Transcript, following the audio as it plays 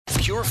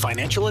Pure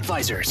Financial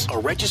Advisors, a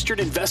registered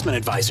investment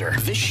advisor.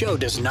 This show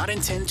does not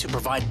intend to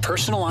provide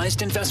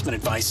personalized investment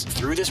advice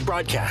through this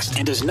broadcast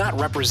and does not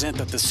represent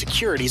that the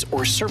securities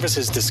or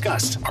services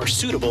discussed are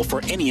suitable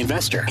for any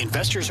investor.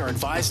 Investors are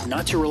advised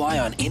not to rely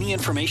on any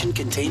information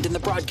contained in the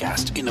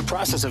broadcast in the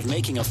process of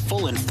making a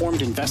full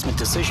informed investment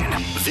decision.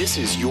 This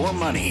is Your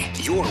Money,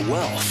 Your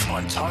Wealth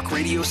on Talk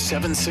Radio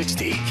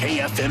 760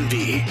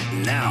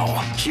 KFMB. Now,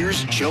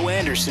 here's Joe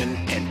Anderson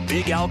and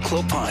Big Al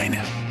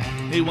Clopine.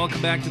 Hey,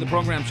 welcome back to the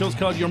program. Show's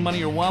called Your Money,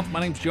 Your Wealth. My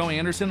name's Joe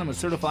Anderson. I'm a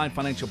certified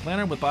financial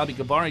planner with Bobby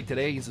Gavari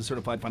today. He's a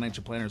certified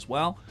financial planner as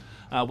well.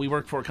 We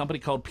work for a company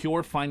called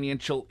Pure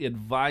Financial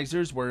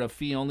Advisors. We're a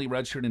fee-only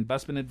registered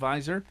investment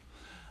advisor.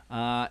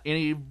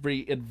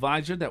 Every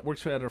advisor that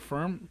works at our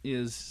firm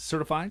is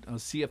certified, a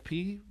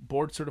CFP,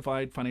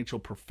 board-certified financial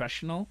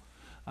professional.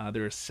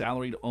 They're a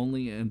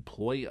salaried-only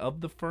employee of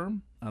the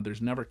firm.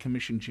 There's never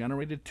commission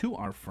generated to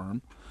our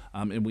firm,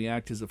 and we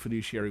act as a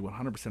fiduciary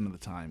 100% of the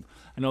time.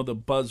 I know the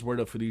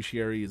buzzword of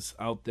fiduciary is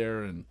out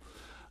there, and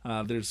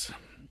there's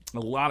a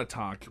lot of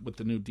talk with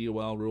the new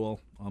DOL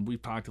rule.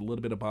 We've talked a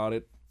little bit about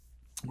it.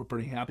 We're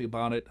pretty happy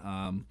about it.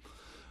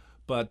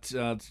 But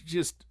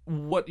just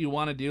what you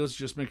want to do is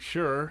just make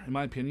sure, in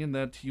my opinion,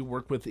 that you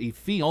work with a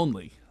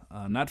fee-only,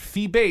 not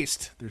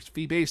fee-based. There's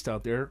fee-based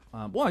out there.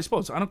 Well, I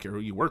suppose I don't care who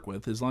you work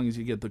with as long as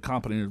you get the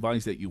competent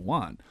advice that you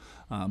want.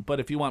 But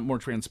if you want more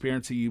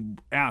transparency, you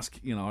ask,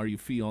 are you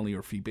fee-only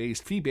or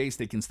fee-based? Fee-based,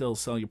 they can still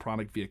sell your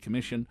product via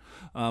commission,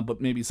 but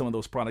maybe some of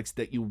those products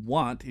that you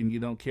want, and you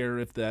don't care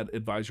if that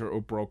advisor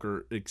or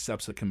broker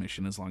accepts a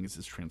commission as long as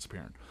it's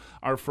transparent.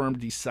 Our firm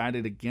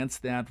decided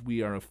against that.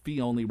 We are a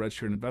fee-only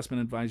registered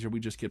investment advisor. We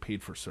just get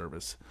paid for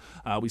service.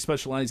 We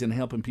specialize in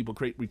helping people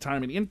create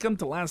retirement income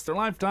to last their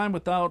lifetime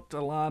without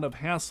a lot of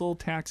hassle,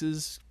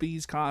 taxes,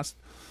 fees, costs,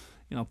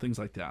 things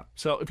like that.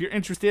 So if you're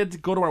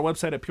interested, go to our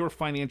website at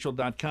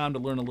purefinancial.com to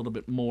learn a little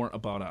bit more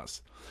about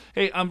us.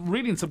 Hey, I'm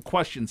reading some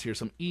questions here,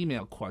 some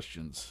email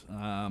questions.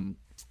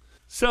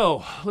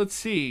 So let's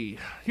see.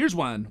 Here's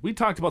one. We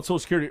talked about Social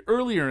Security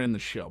earlier in the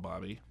show,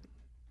 Bobby.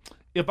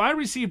 If I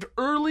received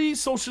early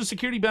Social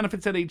Security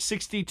benefits at age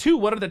 62,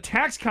 what are the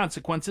tax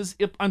consequences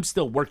if I'm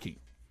still working?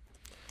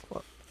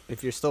 Well,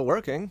 if you're still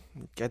working,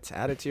 it gets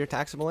added to your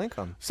taxable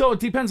income. So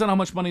it depends on how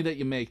much money that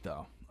you make,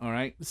 though. All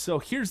right. So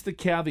here's the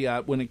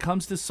caveat when it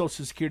comes to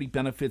Social Security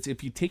benefits.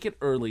 If you take it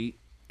early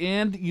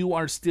and you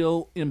are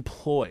still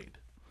employed,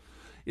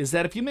 is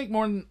that if you make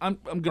more than I'm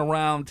going to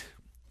round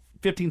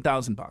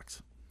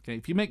 $15,000. Okay.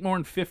 If you make more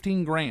than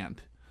 15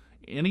 grand,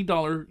 any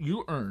dollar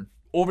you earn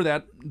over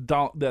that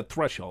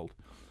threshold,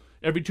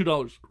 every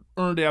 $2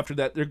 earned after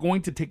that, they're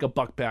going to take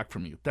 $1 back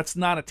from you. That's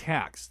not a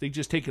tax. They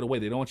just take it away.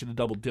 They don't want you to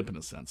double dip in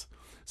a sense.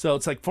 So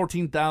it's like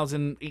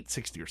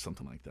 $14,860 or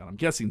something like that, I'm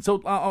guessing.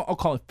 So I'll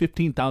call it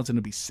 $15,000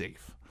 to be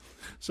safe.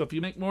 So if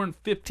you make more than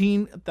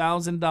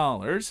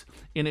 $15,000,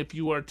 and if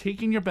you are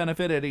taking your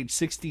benefit at age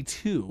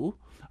 62,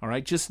 all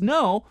right, just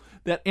know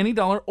that any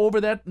dollar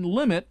over that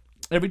limit,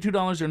 every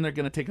 $2 earned, they're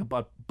going to take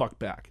 $1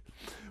 back.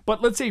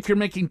 But let's say if you're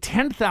making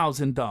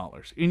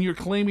 $10,000 and you're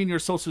claiming your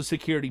Social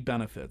Security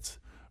benefits,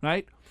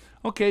 right?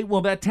 Okay,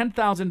 well, that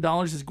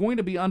 $10,000 is going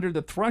to be under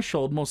the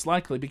threshold most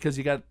likely because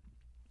you got,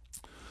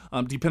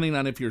 depending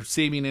on if you're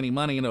saving any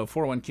money in a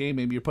 401k,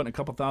 maybe you're putting a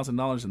couple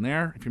 $1,000s in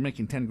there. If you're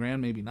making 10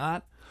 grand, maybe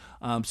not.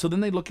 So then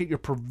they look at your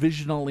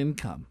provisional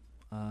income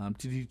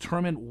to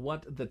determine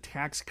what the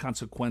tax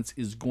consequence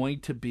is going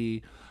to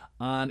be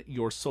on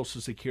your Social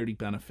Security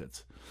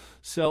benefits.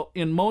 So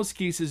in most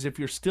cases, if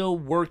you're still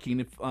working,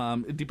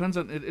 it depends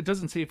on, it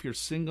doesn't say if you're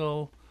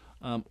single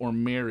or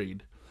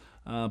married.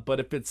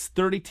 But if it's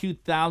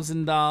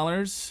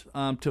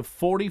 $32,000 to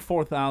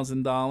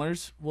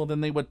 $44,000, well, then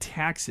they would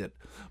tax it.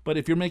 But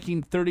if you're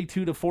making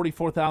 $32,000 to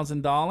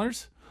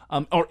 $44,000,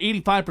 or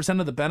 85%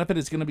 of the benefit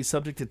is going to be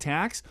subject to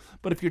tax.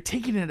 But if you're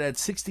taking it at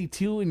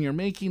 62 and you're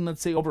making,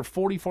 let's say, over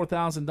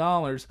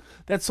 $44,000,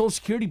 that Social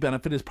Security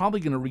benefit is probably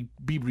going to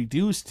be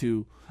reduced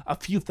to a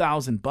few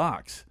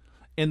 $1,000s.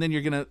 And then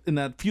and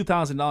that few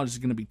 $1,000s is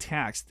going to be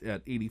taxed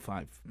at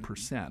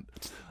 85%.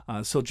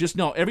 So just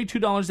know every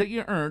 $2 that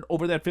you earned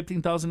over that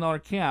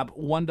 $15,000 cap,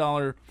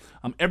 $1,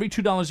 every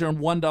 $2 earned,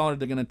 $1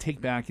 they're going to take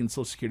back in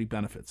Social Security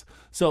benefits.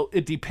 So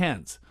it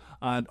depends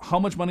on how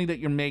much money that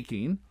you're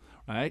making,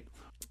 right?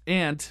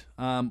 And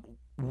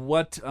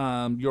what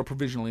your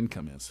provisional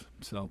income is.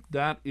 So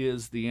that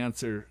is the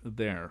answer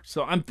there.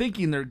 So I'm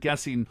thinking they're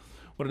guessing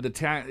what are the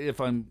tax,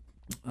 if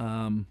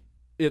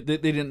they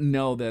didn't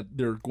know that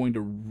they're going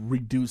to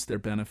reduce their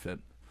benefit.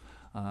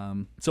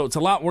 So it's a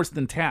lot worse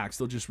than tax.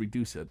 They'll just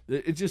reduce it.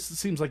 It just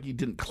seems like you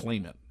didn't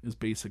claim it is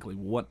basically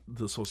what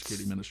the Social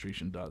Security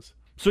Administration does.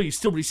 So you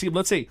still receive,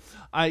 let's say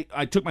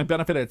I took my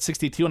benefit at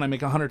 62 and I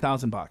make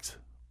 $100,000.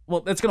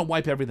 Well, that's going to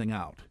wipe everything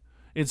out.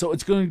 And so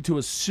it's going to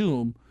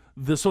assume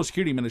the Social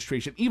Security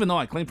Administration, even though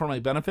I claimed for my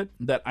benefit,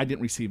 that I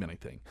didn't receive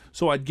anything.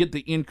 So I'd get the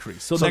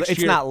increase. So next it's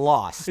year, not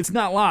lost. It's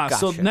not lost.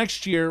 Gotcha. So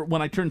next year,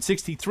 when I turn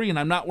 63 and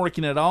I'm not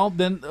working at all,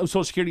 then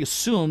Social Security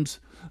assumes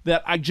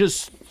that I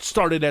just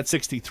started at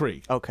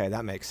 63. Okay,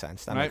 that makes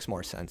sense. That Right. makes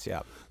more sense.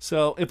 Yeah.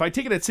 So if I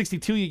take it at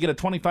 62, you get a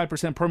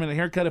 25% permanent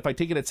haircut. If I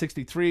take it at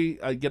 63,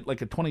 I get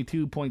like a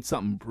 22 point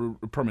something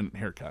permanent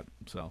haircut.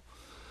 So,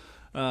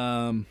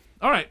 all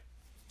right.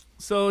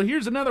 So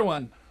here's another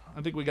one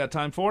I think we got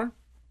time for.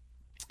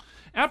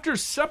 After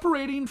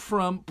separating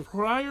from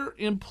prior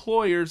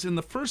employers in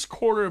the first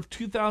quarter of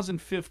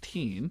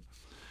 2015,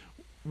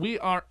 we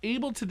are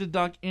able to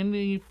deduct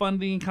any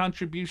funding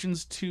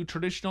contributions to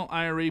traditional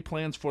IRA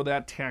plans for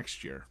that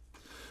tax year.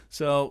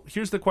 So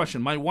here's the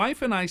question. My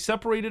wife and I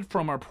separated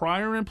from our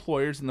prior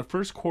employers in the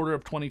first quarter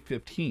of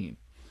 2015.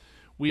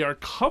 We are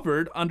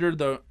covered under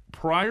the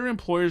prior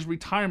employer's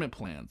retirement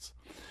plans.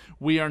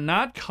 We are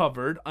not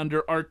covered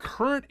under our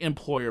current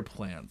employer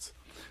plans.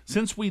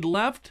 Since we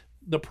left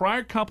the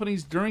prior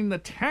companies during the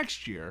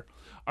tax year,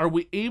 are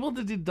we able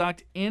to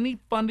deduct any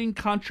funding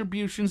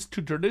contributions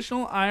to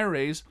traditional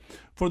IRAs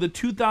for the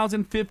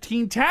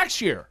 2015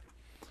 tax year?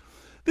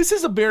 This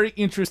is a very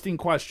interesting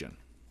question.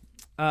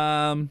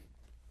 And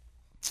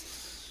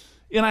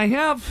I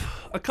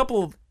have a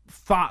couple of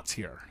thoughts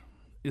here.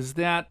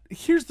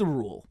 Here's the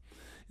rule,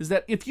 is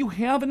that if you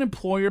have an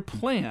employer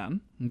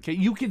plan, okay,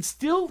 you can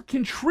still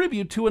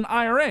contribute to an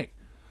IRA,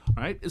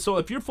 right? So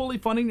if you're fully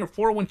funding your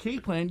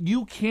 401k plan,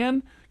 you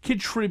can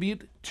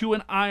contribute to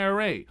an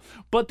IRA.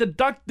 But the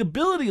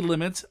deductibility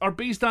limits are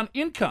based on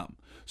income.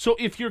 So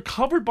if you're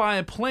covered by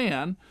a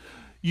plan,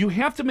 you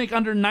have to make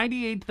under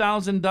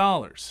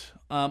 $98,000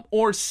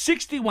 or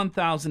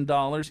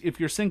 $61,000 if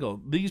you're single.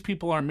 These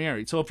people are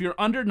married. So if you're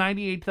under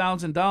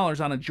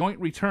 $98,000 on a joint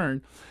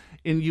return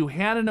and you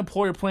had an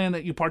employer plan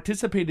that you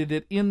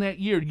participated in that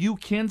year, you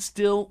can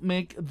still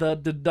make the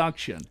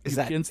deduction. Is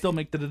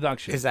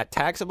that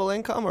taxable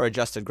income or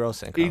adjusted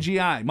gross income?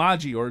 AGI,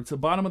 MAGI, or it's the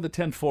bottom of the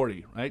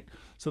 1040, right?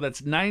 So that's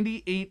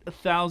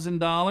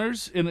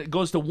 $98,000, and it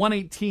goes to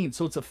 118,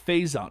 so it's a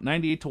phase out,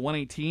 98 to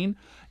 118,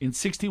 and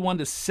 61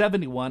 to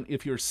 71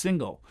 if you're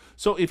single.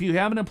 So if you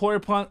have an employer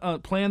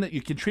plan that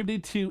you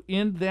contributed to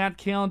in that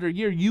calendar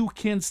year, you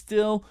can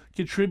still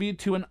contribute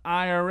to an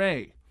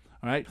IRA,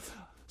 all right?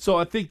 So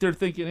I think they're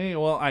thinking, hey,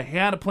 well, I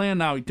had a plan,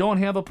 now I don't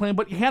have a plan,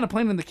 but you had a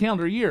plan in the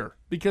calendar year.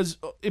 Because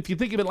if you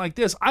think of it like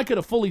this, I could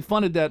have fully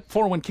funded that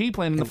 401k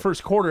plan in the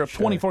first quarter of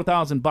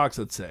 $24,000,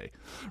 let's say,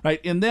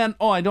 right? And then,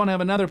 I don't have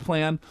another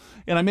plan,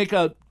 and I make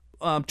a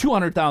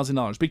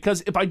 $200,000.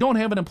 Because if I don't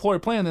have an employer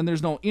plan, then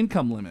there's no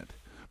income limit.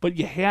 But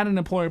you had an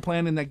employer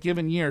plan in that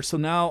given year, so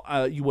now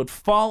you would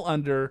fall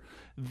under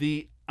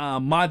the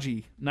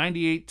MAGI,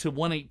 98 to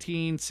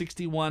 118,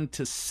 61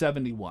 to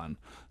 71.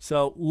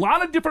 So a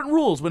lot of different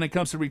rules when it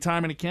comes to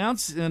retirement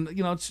accounts, and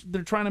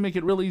they're trying to make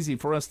it real easy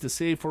for us to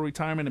save for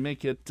retirement and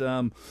make it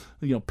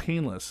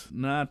painless.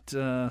 Not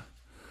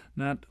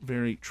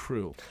very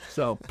true.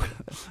 So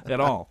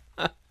at all.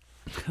 All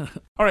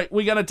right,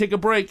 we got to take a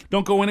break.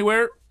 Don't go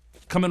anywhere.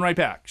 Coming right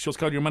back. Show's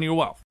called Your Money or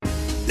Wealth.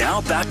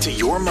 Now back to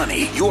Your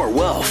Money, Your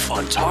Wealth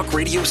on Talk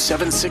Radio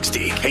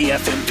 760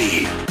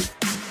 KFMB.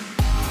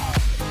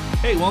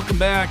 Hey, welcome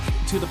back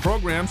to the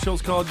program.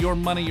 Show's called Your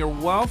Money, Your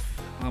Wealth.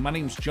 My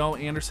name's Joe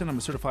Anderson. I'm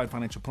a certified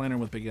financial planner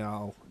with Big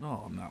Al.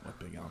 No, I'm not with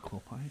Big Al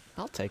Clopine.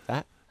 I'll take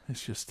that.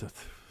 It's just a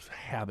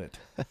habit.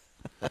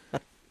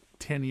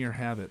 10-year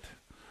habit.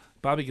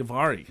 Bobby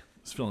Gavari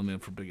is filling in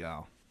for Big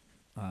Al.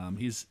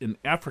 He's in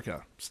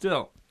Africa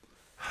still,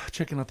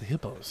 checking out the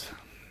hippos.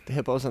 The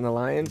hippos and the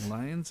lions?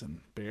 Lions and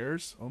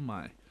bears. Oh,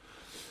 my.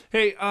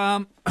 Hey,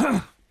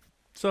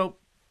 so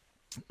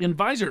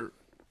Advisor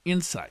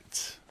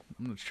Insights.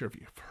 I'm not sure if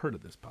you've heard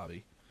of this,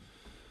 Bobby.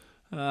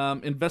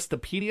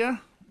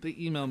 Investopedia, they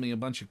email me a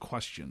bunch of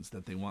questions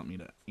that they want me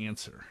to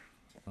answer.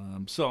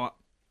 So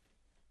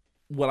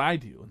what I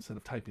do, instead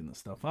of typing this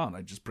stuff out,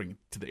 I just bring it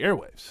to the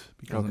airwaves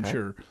because I'm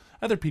sure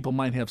other people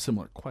might have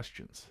similar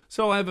questions.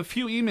 So I have a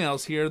few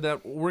emails here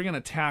that we're going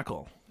to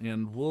tackle,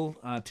 and we'll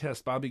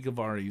test Bobby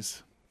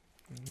Gavari's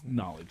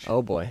knowledge.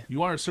 Oh, boy.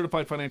 You are a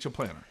certified financial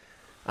planner.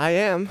 I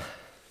am.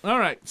 All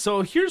right.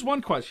 So here's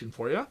one question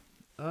for you.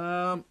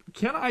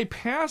 Can I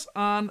pass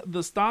on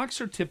the stock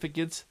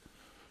certificates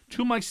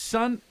to my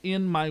son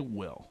in my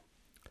will?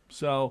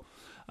 So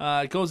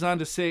it goes on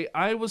to say,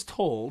 I was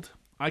told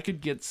I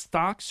could get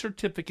stock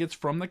certificates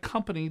from the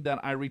company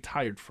that I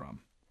retired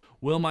from.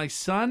 Will my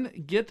son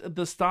get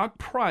the stock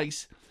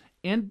price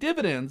and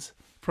dividends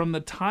from the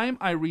time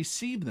I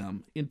receive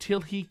them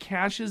until he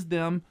cashes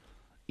them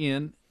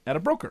in at a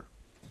broker?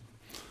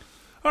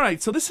 All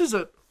right, so this is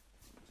a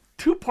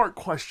two-part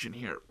question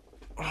here.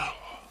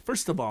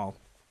 First of all,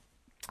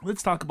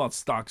 let's talk about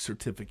stock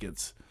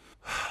certificates.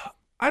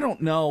 I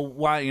don't know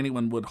why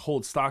anyone would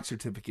hold stock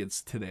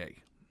certificates today.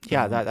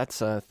 Yeah,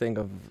 that's a thing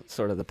of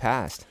sort of the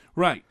past.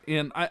 Right.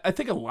 And I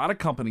think a lot of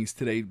companies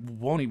today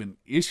won't even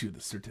issue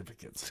the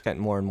certificates. It's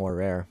getting more and more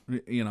rare.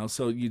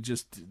 So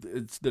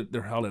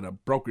they're held at a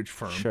brokerage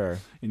firm. Sure.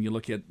 And you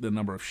look at the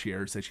number of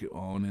shares that you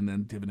own, and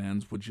then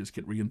dividends would just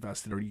get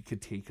reinvested, or you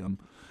could take them.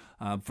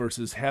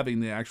 Versus having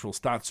the actual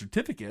stock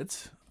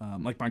certificates,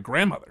 like my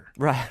grandmother.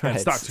 Right. Had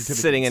stock certificates.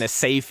 Sitting in a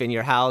safe in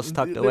your house,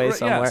 tucked away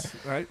somewhere.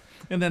 Yes, right.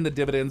 And then the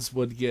dividends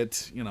would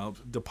get,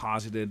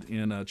 deposited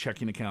in a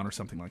checking account or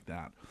something like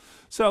that.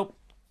 So,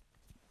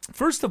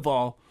 first of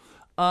all,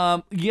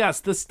 yes,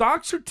 the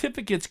stock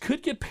certificates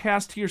could get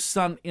passed to your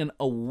son in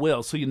a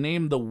will. So you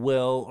name the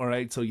will, all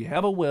right? So you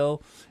have a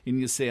will, and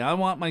you say, I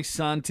want my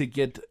son to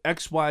get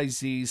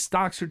XYZ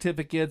stock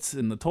certificates,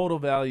 and the total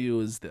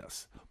value is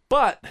this.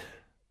 But,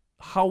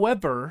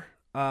 however,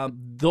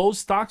 those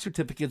stock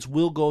certificates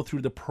will go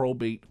through the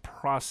probate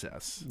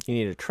process. You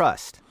need a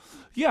trust.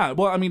 Yeah,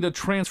 well, I mean, to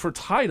transfer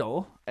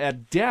title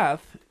at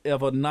death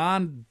of a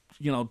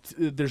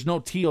there's no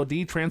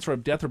TOD, transfer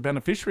of death or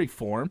beneficiary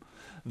form,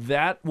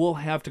 that will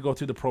have to go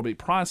through the probate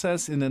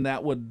process, and then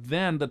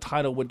the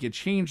title would get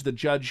changed. The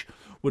judge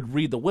would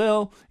read the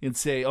will and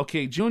say,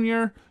 okay,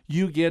 Junior,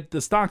 you get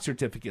the stock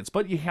certificates,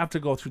 but you have to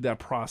go through that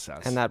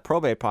process. And that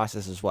probate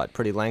process is what?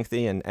 Pretty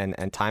lengthy and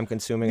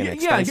time-consuming and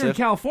expensive? Yeah, here in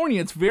California,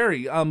 it's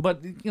very,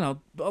 but,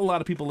 a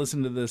lot of people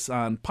listen to this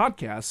on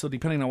podcasts, so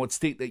depending on what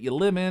state that you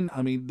live in,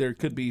 I mean, there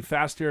could be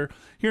faster.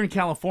 Here in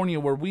California,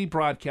 where we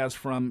broadcast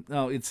from,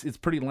 it's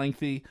pretty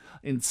lengthy.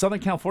 In Southern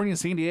California,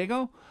 San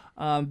Diego,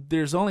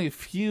 there's only a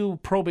few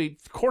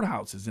probate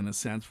courthouses, in a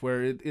sense,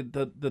 where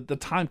the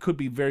time could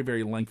be very,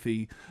 very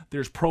lengthy.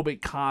 There's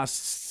probate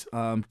costs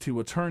to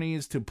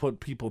attorneys to put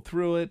people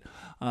through it.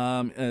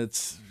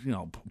 It's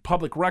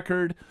public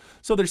record.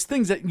 So there's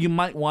things that you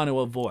might want to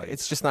avoid.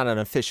 It's just not an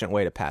efficient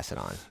way to pass it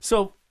on.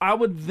 So I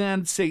would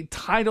then say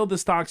title the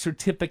stock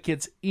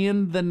certificates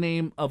in the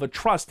name of a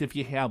trust if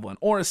you have one,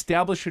 or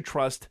establish a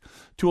trust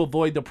to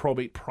avoid the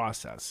probate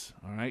process.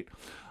 All right.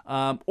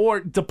 Or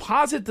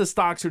deposit the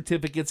stock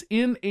certificates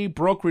in a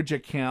brokerage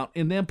account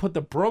and then put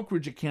the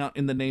brokerage account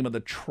in the name of the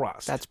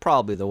trust. That's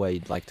probably the way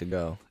you'd like to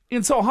go.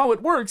 And so how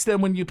it works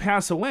then when you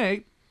pass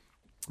away,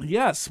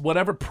 yes,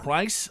 whatever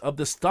price of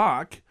the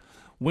stock,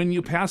 when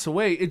you pass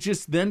away, it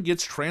just then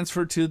gets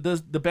transferred to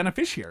the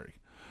beneficiary.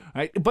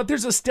 Right? But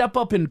there's a step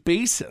up in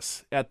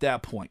basis at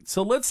that point.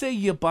 So let's say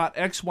you bought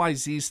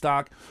XYZ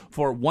stock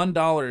for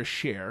 $1 a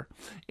share,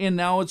 and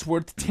now it's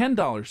worth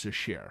 $10 a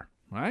share.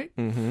 Right?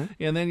 Mm-hmm.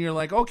 And then you're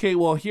like, okay,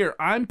 well, here,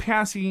 I'm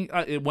passing,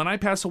 when I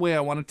pass away, I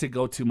want it to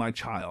go to my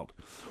child.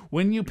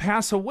 When you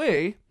pass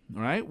away,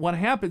 all right, what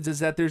happens is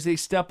that there's a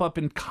step up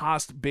in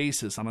cost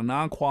basis on a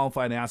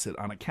non-qualified asset,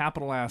 on a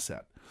capital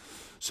asset.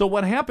 So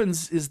what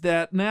happens is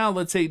that now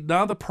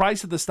the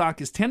price of the stock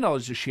is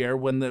 $10 a share.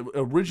 When the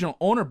original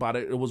owner bought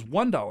it, it was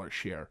 $1 a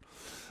share.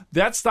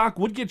 That stock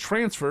would get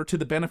transferred to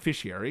the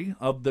beneficiary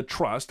of the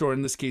trust, or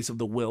in this case of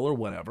the will or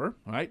whatever,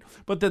 right?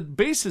 But the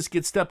basis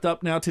gets stepped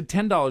up now to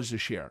 $10 a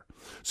share.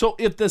 So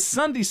if the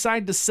son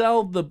decided to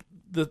sell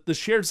the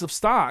shares of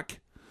stock,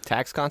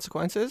 tax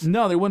consequences?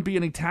 No, there wouldn't be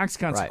any tax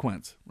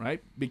consequence,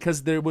 right?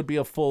 Because there would be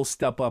a full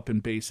step up in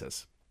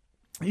basis.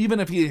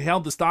 Even if he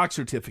held the stock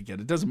certificate,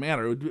 it doesn't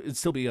matter. It'd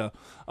still be a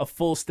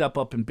full step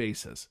up in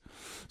basis.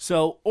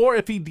 So, or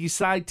if he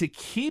decide to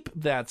keep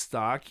that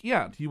stock,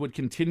 he would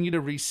continue to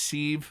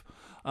receive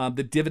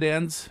the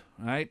dividends,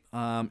 right?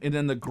 And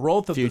then the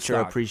growth of the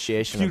stock.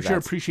 Future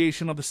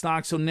appreciation of the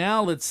stock. So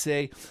now let's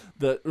say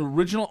the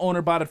original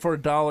owner bought it for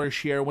 $1 a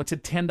share, went to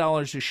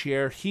 $10 a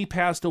share. He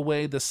passed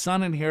away. The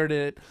son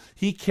inherited it.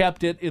 He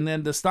kept it. And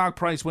then the stock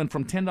price went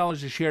from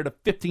 $10 a share to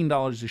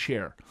 $15 a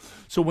share.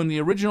 So when the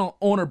original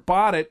owner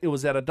bought it, it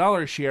was at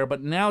 $1 a share,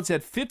 but now it's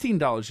at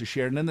 $15 a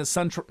share. And then the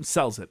son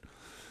sells it.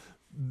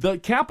 The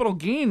capital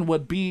gain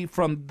would be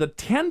from the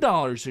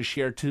 $10 a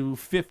share to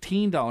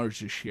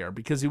 $15 a share,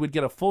 because he would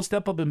get a full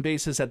step up in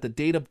basis at the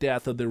date of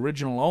death of the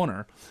original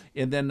owner,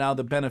 and then now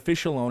the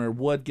beneficial owner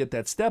would get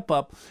that step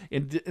up,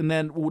 and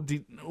then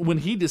when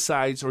he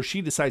decides or she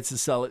decides to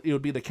sell it, it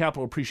would be the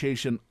capital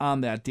appreciation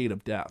on that date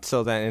of death.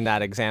 So then in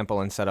that example,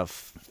 instead of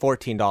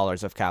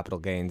 $14 of capital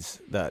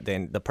gains,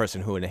 the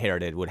person who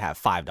inherited would have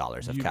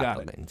 $5 of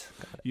capital gains.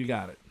 You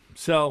got it.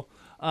 So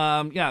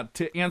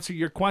to answer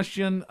your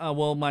question,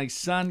 will my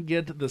son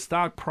get the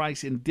stock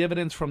price in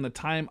dividends from the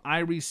time I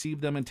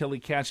receive them until he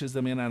cashes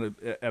them in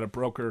at a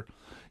broker?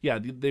 Yeah,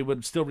 they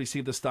would still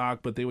receive the stock,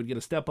 but they would get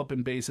a step up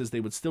in basis.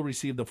 They would still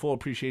receive the full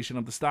appreciation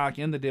of the stock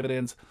and the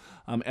dividends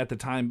at the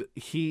time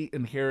he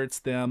inherits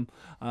them.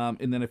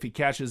 And then if he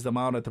cashes them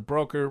out at the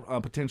broker,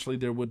 potentially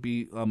there would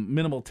be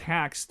minimal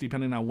tax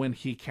depending on when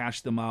he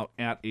cashed them out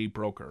at a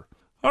broker.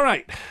 All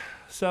right,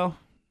 so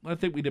I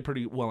think we did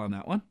pretty well on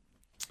that one.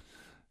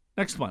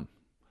 Next one.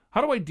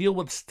 How do I deal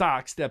with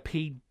stocks that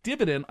pay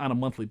dividend on a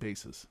monthly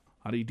basis?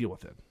 How do you deal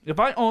with it? If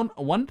I own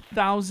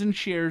 1,000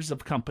 shares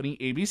of company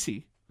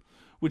ABC,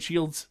 which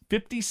yields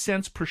 50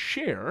 cents per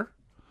share,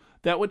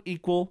 that would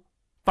equal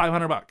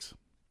 $500.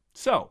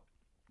 So,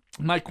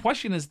 my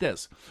question is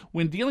this.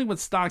 When dealing with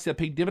stocks that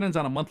pay dividends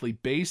on a monthly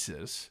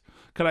basis,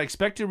 could I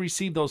expect to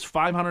receive those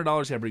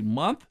 $500 every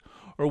month,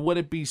 or would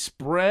it be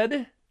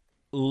spread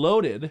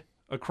loaded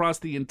across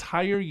the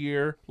entire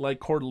year like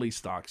quarterly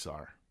stocks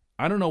are?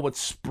 I don't know what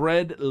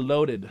spread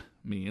loaded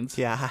means.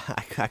 Yeah,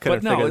 I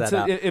couldn't figure that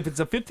out. If it's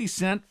a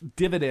 50-cent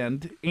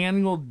dividend,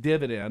 annual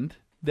dividend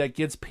that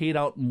gets paid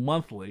out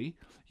monthly,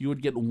 you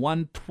would get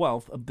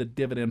 1/12 of the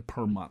dividend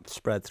per month.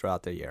 Spread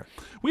throughout the year.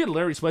 We had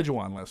Larry Swedgew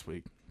on last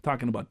week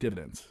talking about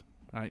dividends.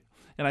 Right.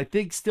 And I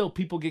think still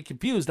people get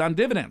confused on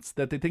dividends,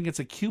 that they think it's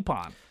a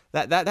coupon.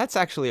 That's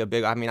actually a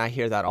big, I mean, I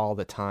hear that all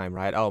the time,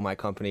 right? Oh, my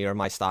company or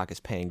my stock is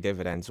paying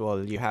dividends.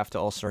 Well, you have to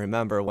also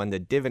remember when the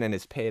dividend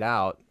is paid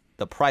out,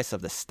 the price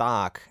of the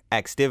stock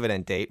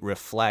ex-dividend date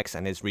reflects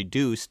and is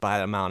reduced by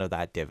the amount of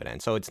that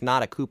dividend. So it's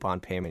not a coupon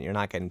payment. You're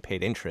not getting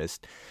paid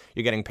interest.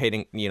 You're getting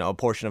paid, a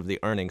portion of the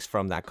earnings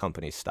from that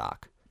company's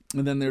stock.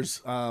 And then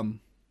there's a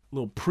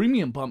little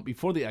premium bump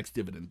before the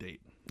ex-dividend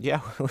date.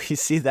 Yeah, we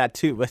see that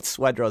too, but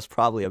Swedro's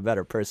probably a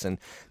better person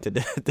to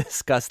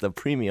discuss the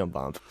premium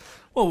bump.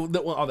 Well,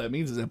 all that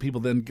means is that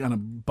people then kind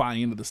of buy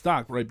into the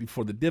stock right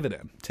before the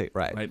dividend.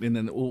 Right. And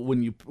then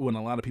when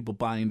a lot of people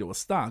buy into a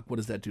stock, what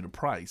does that do to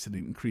price? It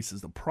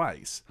increases the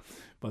price.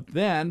 But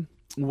then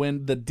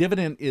when the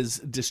dividend is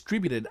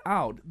distributed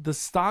out, the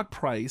stock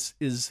price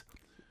is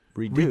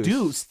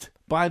reduced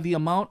by the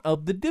amount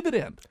of the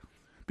dividend.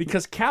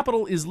 Because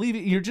capital is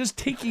leaving. You're just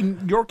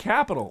taking your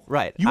capital.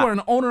 Right. You are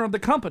an owner of the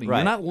company. Right.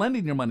 You're not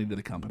lending your money to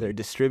the company. They're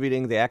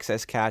distributing the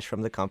excess cash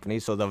from the company,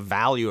 so the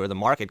value or the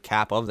market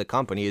cap of the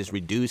company is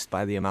reduced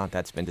by the amount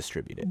that's been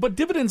distributed. But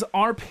dividends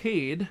are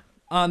paid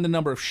on the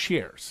number of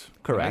shares.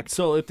 Correct. Right?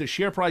 So if the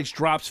share price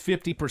drops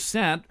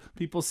 50%,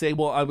 people say,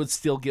 well, I would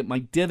still get my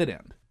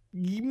dividend.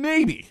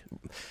 Maybe.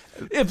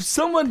 If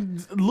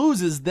someone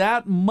loses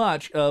that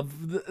much of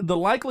the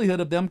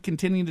likelihood of them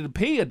continuing to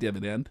pay a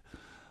dividend,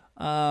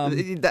 they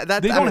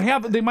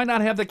might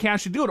not have the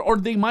cash to do it, or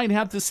they might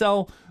have to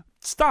sell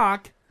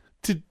stock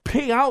to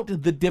pay out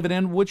the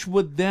dividend, which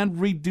would then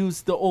reduce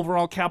the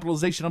overall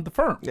capitalization of the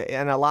firm.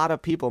 And a lot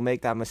of people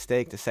make that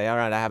mistake to say, all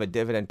right, I have a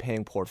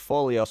dividend-paying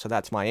portfolio, so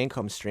that's my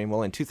income stream.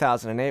 Well, in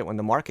 2008, when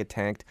the market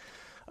tanked,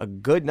 a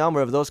good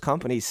number of those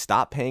companies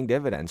stopped paying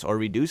dividends or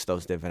reduced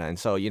those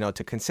dividends. So,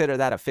 to consider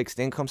that a fixed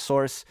income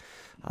source,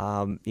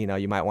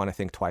 you might want to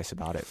think twice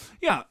about it.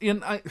 Yeah,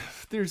 and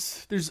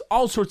there's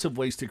all sorts of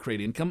ways to create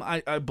income.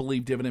 I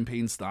believe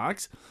dividend-paying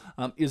stocks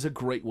is a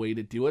great way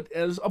to do it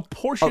as a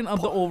portion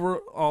of the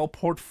overall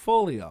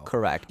portfolio.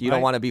 Correct. You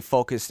don't want to be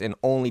focused in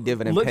only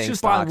dividend-paying stocks. Let's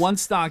just buy one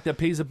stock that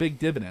pays a big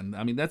dividend.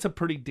 I mean, that's a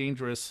pretty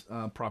dangerous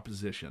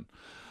proposition.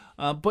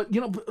 But,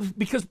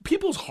 because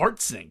people's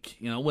hearts sink,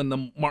 when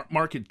the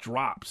market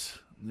drops,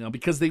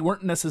 because they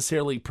weren't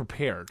necessarily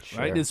prepared,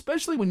 right?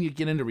 Especially when you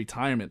get into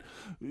retirement.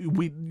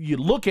 You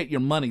look at your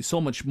money so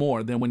much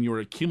more than when you're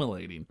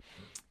accumulating.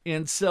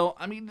 And so,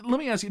 let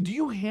me ask you, do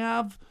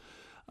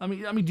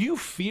you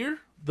fear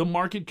the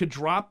market could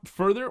drop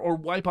further or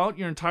wipe out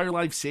your entire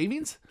life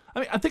savings?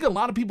 I think a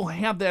lot of people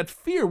have that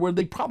fear where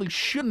they probably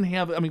shouldn't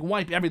have,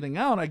 wipe everything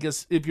out. I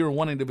guess if you're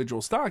one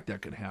individual stock,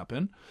 that could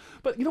happen.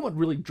 But what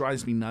really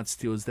drives me nuts,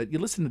 too, is that you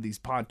listen to these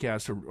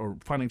podcasts or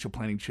financial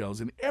planning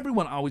shows, and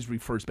everyone always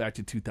refers back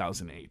to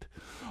 2008.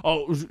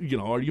 Oh,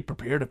 are you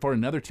prepared for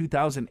another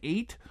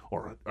 2008?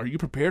 Or are you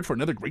prepared for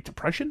another Great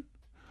Depression?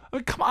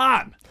 Come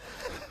on.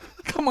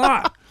 Come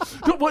on.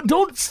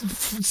 Don't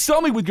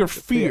sell me with your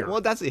fear.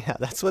 Well,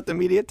 that's what the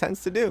media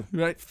tends to do.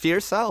 Right. Fear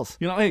sells.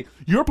 Hey,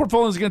 your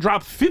portfolio is going to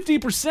drop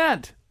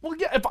 50%. Well,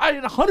 yeah, if I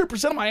had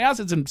 100% of my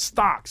assets in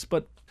stocks.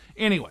 But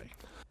anyway,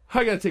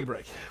 I got to take a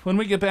break. When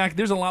we get back,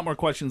 there's a lot more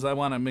questions I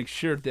want to make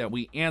sure that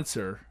we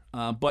answer.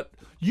 But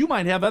you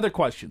might have other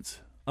questions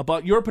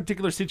about your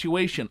particular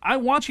situation. I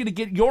want you to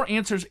get your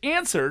answers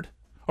answered,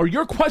 or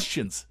your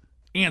questions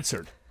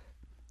answered.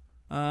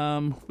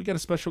 We got a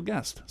special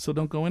guest, so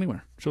don't go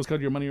anywhere. Show's called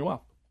Your Money, Your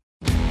Wealth.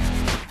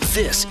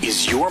 This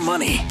is Your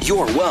Money,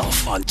 Your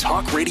Wealth on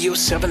Talk Radio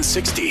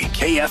 760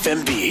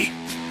 KFMB.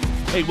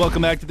 Hey,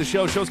 welcome back to the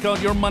show. Show's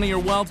called Your Money, Your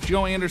Wealth.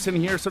 Joe Anderson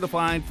here,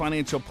 certified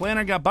financial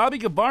planner. Got Bobby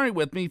Gavari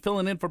with me,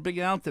 filling in for Big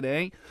Al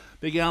today.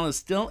 Big Al is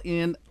still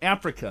in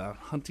Africa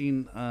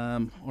hunting,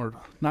 or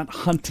not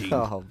hunting.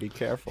 Oh, be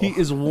careful. He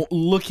is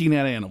looking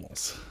at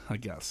animals, I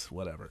guess,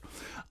 whatever.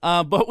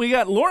 But we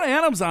got Laura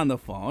Adams on the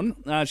phone.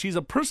 She's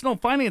a personal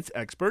finance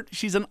expert.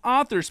 She's an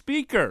author,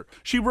 speaker.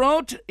 She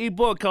wrote a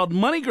book called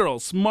Money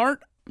Girls,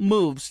 Smart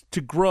Moves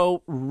to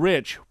Grow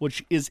Rich,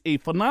 which is a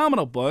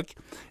phenomenal book.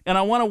 And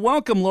I want to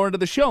welcome Laura to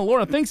the show.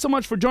 Laura, thanks so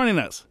much for joining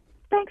us.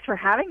 Thanks for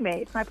having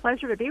me. It's my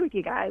pleasure to be with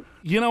you guys.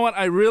 You know what?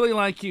 I really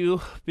like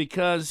you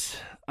because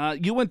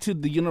you went to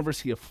the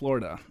University of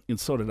Florida, and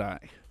so did I.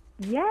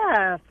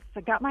 Yes,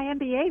 I got my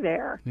MBA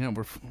there. Yeah,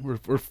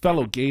 we're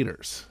fellow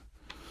Gators.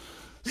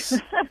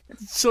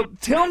 So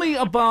tell me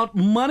about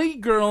Money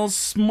Girls,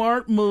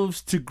 Smart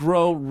Moves to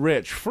Grow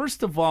Rich.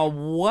 First of all,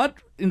 what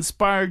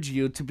inspired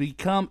you to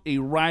become a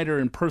writer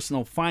in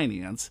personal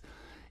finance,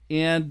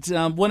 and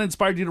what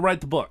inspired you to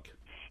write the book?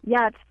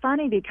 Yeah, it's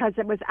funny because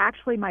it was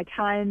actually my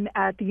time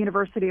at the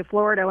University of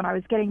Florida when I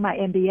was getting my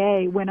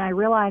MBA when I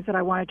realized that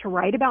I wanted to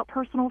write about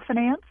personal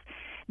finance.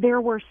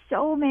 There were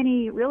so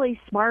many really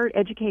smart,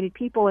 educated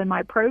people in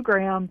my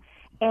program,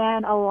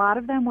 and a lot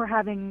of them were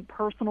having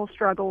personal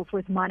struggles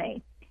with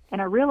money.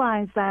 And I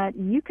realized that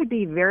you could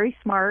be very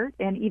smart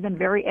and even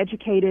very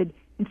educated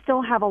and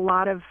still have a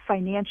lot of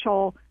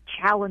financial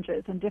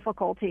challenges and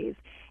difficulties.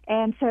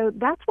 And so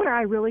that's where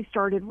I really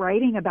started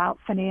writing about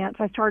finance.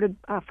 I started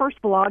first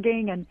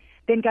blogging and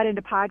then got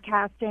into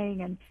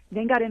podcasting and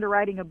then got into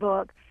writing a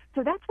book.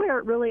 So that's where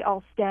it really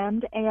all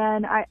stemmed.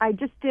 And I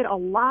just did a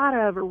lot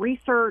of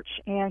research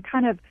and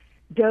kind of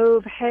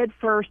dove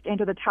headfirst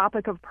into the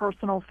topic of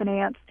personal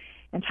finance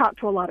and talked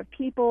to a lot of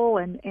people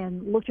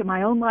and looked at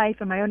my own life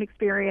and my own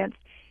experience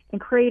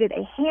and created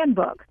a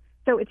handbook.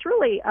 So it's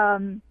really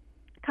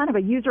kind of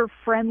a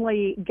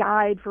user-friendly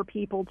guide for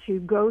people to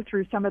go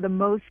through some of the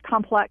most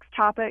complex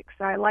topics.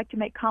 I like to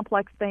make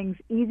complex things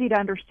easy to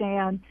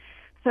understand.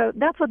 So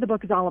that's what the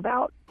book is all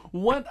about.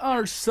 What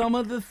are some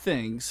of the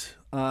things,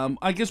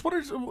 I guess, what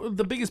are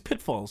the biggest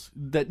pitfalls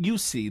that you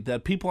see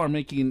that people are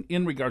making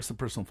in regards to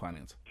personal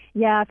finance?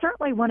 Yeah,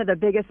 certainly one of the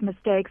biggest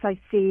mistakes I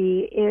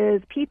see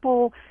is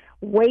people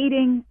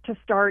waiting to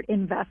start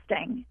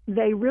investing.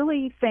 They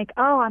really think,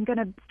 oh, I'm going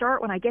to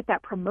start when I get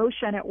that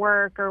promotion at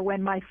work, or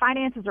when my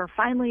finances are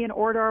finally in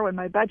order, when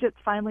my budget's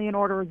finally in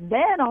order,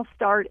 then I'll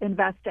start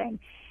investing.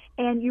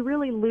 And you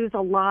really lose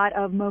a lot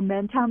of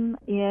momentum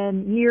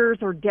in years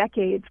or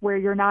decades where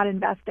you're not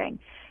investing.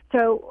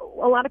 So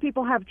a lot of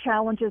people have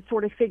challenges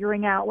sort of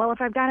figuring out, well,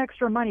 if I've got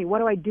extra money, what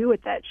do I do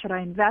with it? Should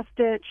I invest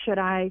it? Should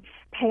I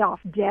pay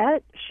off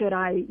debt? Should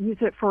I use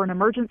it for an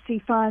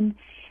emergency fund?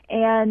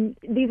 And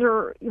these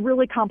are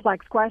really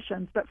complex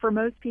questions. But for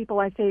most people,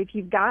 I say if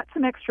you've got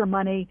some extra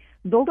money,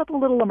 build up a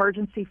little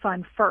emergency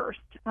fund first.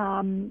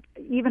 Even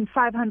 $500,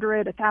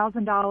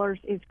 $1,000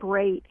 is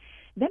great.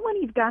 Then when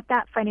you've got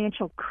that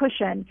financial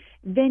cushion,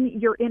 then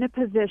you're in a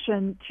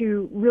position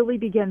to really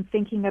begin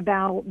thinking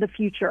about the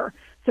future.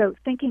 So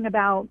thinking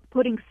about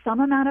putting some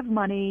amount of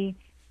money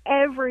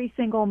every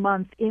single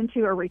month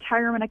into a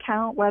retirement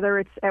account, whether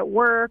it's at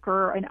work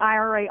or an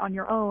IRA on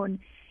your own.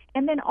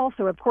 And then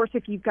also, of course,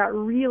 if you've got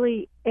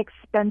really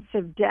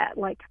expensive debt,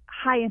 like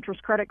high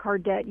interest credit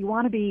card debt, you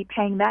want to be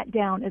paying that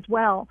down as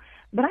well.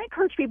 But I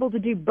encourage people to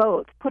do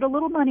both. Put a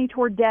little money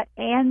toward debt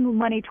and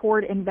money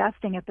toward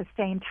investing at the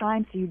same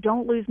time so you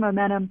don't lose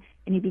momentum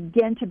and you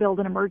begin to build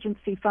an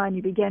emergency fund.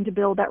 You begin to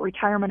build that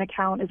retirement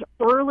account as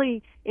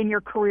early in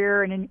your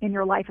career and in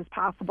your life as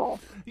possible.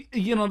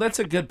 You know, that's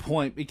a good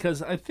point,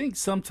 because I think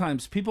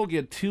sometimes people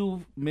get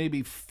too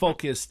maybe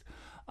focused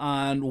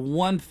on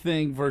one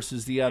thing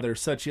versus the other,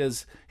 such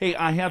as, hey,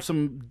 I have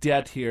some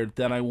debt here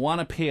that I want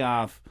to pay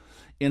off.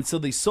 And so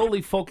they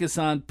solely focus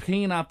on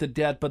paying off the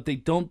debt, but they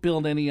don't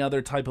build any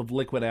other type of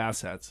liquid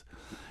assets.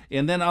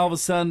 And then all of a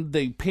sudden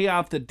they pay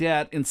off the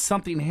debt and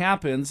something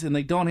happens and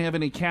they don't have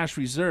any cash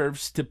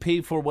reserves to pay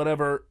for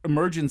whatever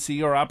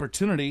emergency or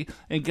opportunity.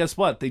 And guess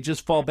what? They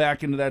just fall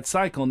back into that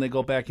cycle and they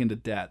go back into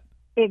debt.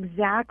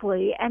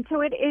 Exactly. And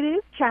so it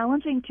is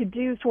challenging to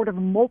do sort of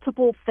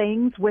multiple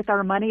things with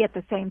our money at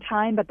the same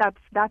time, but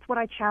that's what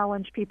I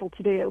challenge people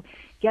to do.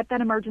 Get that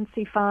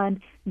emergency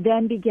fund,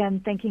 then begin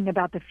thinking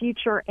about the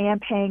future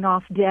and paying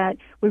off debt.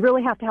 We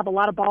really have to have a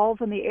lot of balls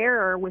in the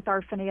air with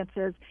our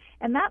finances.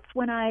 And that's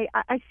when I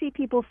see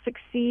people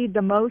succeed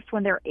the most,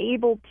 when they're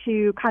able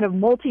to kind of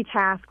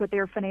multitask with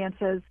their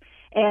finances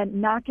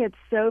and not get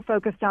so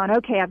focused on,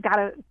 okay, I've got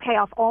to pay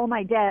off all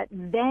my debt,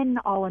 then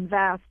I'll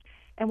invest.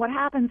 And what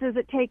happens is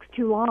it takes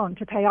too long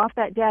to pay off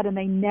that debt and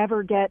they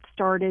never get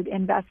started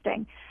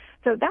investing.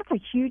 So that's a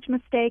huge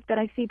mistake that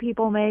I see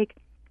people make.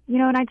 You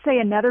know, and I'd say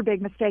another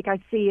big mistake I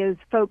see is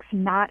folks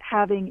not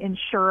having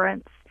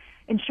insurance.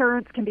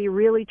 Insurance can be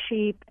really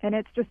cheap, and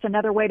it's just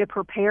another way to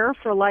prepare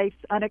for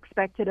life's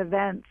unexpected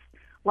events,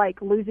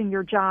 like losing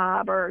your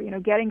job or, you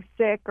know, getting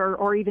sick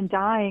or even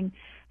dying.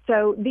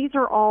 So these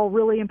are all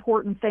really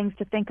important things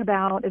to think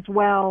about as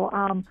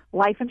well.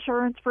 Life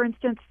insurance, for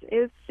instance,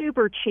 is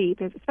super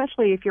cheap,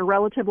 especially if you're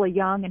relatively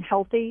young and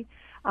healthy.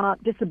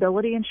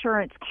 Disability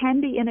insurance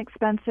can be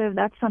inexpensive.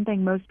 That's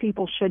something most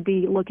people should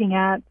be looking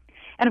at.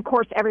 And, of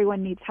course,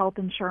 everyone needs health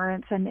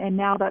insurance, and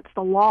now that's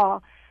the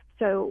law.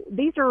 So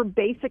these are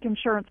basic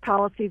insurance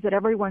policies that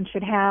everyone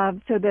should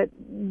have so that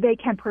they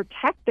can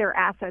protect their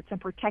assets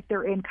and protect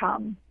their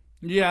income.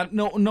 Yeah,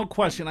 no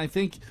question. I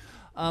think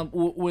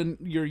when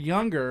you're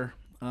younger,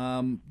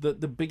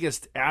 the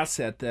biggest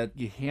asset that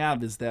you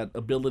have is that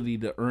ability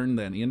to earn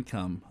that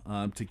income,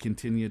 to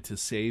continue to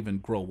save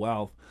and grow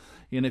wealth.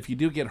 And if you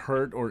do get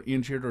hurt or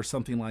injured or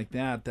something like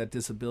that, that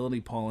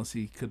disability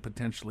policy could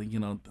potentially,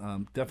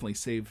 definitely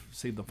save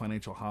the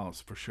financial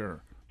house for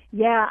sure.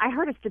 Yeah, I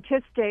heard a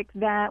statistic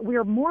that we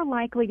are more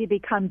likely to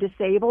become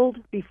disabled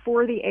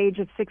before the age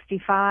of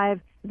 65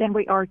 than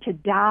we are to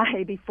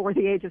die before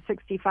the age of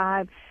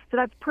 65. So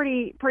that's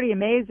pretty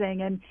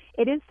amazing. And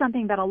it is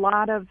something that a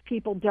lot of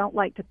people don't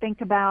like to think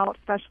about,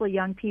 especially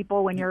young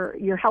people. When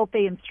you're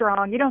healthy and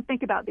strong, you don't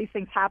think about these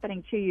things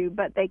happening to you,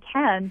 but they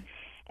can.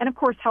 And of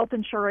course, health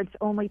insurance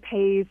only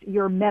pays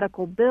your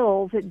medical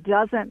bills. It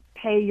doesn't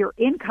pay your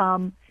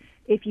income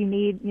if you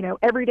need,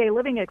 everyday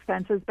living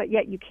expenses, but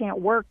yet you can't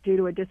work due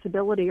to a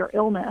disability or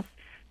illness.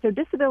 So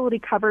disability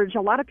coverage,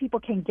 a lot of people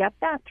can get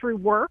that through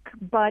work,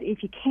 but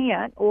if you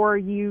can't or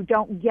you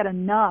don't get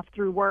enough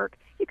through work,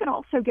 you can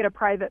also get a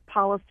private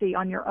policy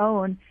on your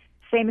own.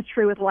 Same is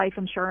true with life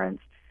insurance.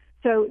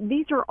 So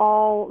these are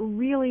all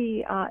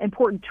really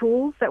important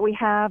tools that we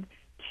have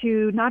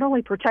to not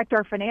only protect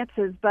our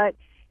finances, but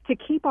to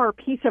keep our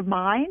peace of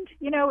mind,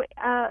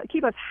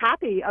 keep us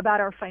happy about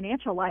our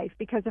financial life.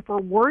 Because if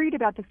we're worried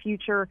about the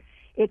future,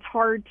 it's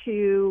hard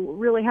to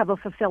really have a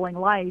fulfilling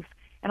life.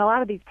 And a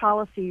lot of these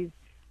policies,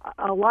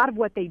 a lot of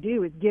what they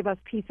do is give us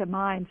peace of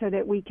mind so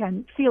that we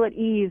can feel at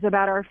ease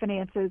about our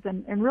finances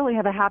and really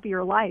have a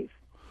happier life.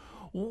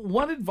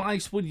 What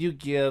advice would you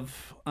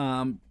give,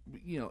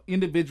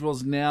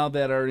 individuals now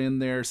that are in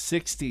their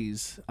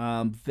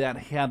 60s that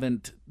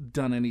haven't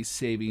done any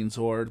savings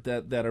or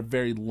that are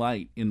very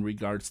light in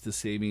regards to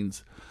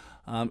savings?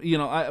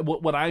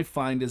 What I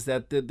find is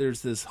that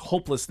there's this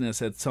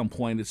hopelessness at some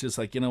point. It's just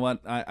like, you know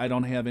what, I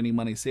don't have any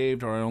money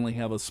saved, or I only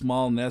have a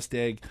small nest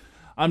egg.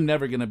 I'm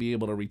never going to be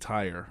able to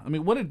retire. I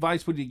mean, what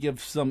advice would you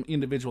give some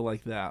individual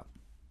like that?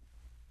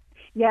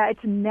 Yeah,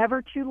 it's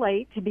never too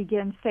late to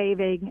begin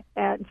saving.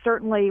 And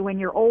certainly when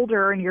you're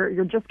older and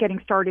you're just getting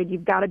started,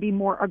 you've got to be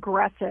more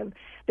aggressive.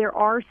 There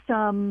are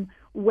some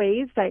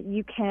ways that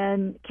you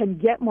can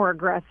get more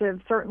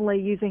aggressive, certainly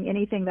using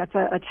anything that's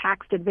a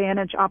tax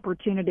advantage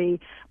opportunity.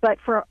 But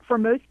for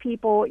most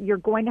people, you're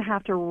going to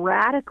have to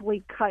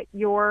radically cut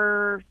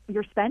your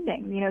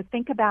spending.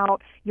 Think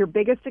about your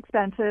biggest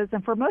expenses.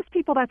 And for most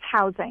people, that's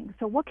housing.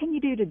 So what can you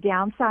do to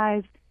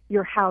downsize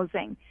your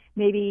housing?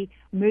 Maybe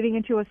moving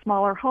into a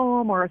smaller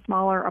home or a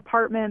smaller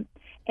apartment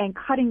and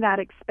cutting that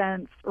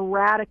expense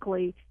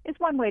radically is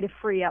one way to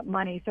free up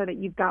money so that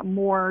you've got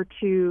more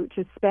to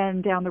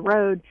spend down the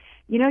road.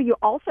 You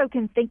also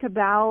can think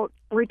about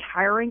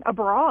retiring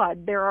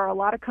abroad. There are a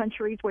lot of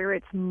countries where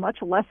it's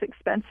much less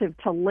expensive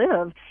to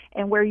live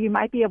and where you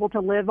might be able to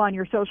live on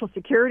your Social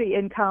Security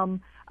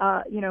income,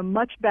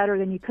 much better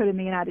than you could in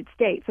the United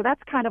States. So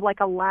that's kind of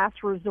like a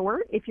last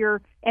resort. If you're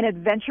an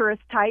adventurous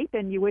type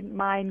and you wouldn't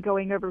mind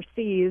going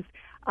overseas,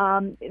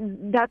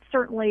 that's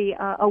certainly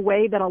a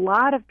way that a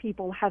lot of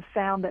people have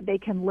found that they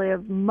can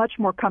live much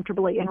more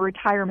comfortably in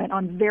retirement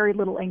on very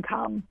little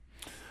income.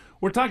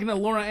 We're talking to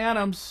Laura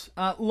Adams.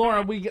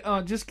 Laura, we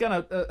just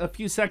got a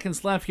few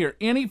seconds left here.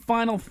 Any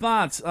final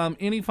thoughts,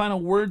 any final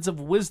words of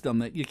wisdom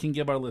that you can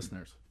give our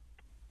listeners?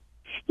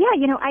 Yeah,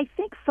 I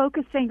think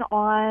focusing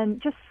on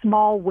just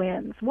small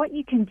wins, what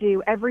you can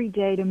do every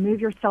day to move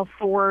yourself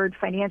forward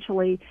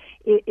financially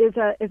is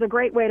a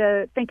great way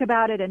to think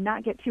about it and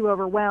not get too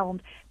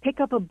overwhelmed. Pick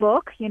up a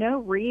book,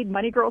 read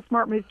Money Girl,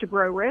 Smart Moves to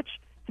Grow Rich,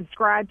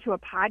 subscribe to a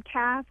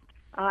podcast.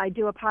 I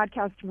do a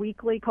podcast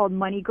weekly called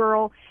Money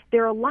Girl.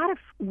 There are a lot of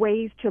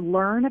ways to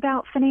learn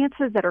about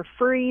finances that are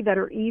free, that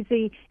are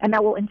easy, and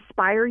that will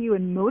inspire you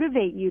and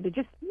motivate you to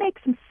just make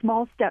some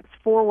small steps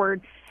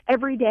forward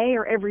every day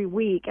or every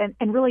week.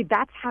 And really,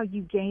 that's how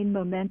you gain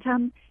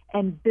momentum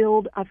and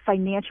build a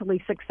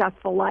financially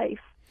successful life.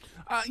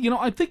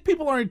 I think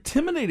people are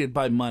intimidated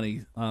by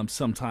money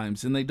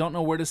sometimes, and they don't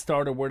know where to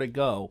start or where to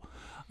go.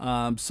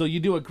 So you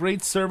do a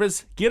great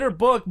service. Get her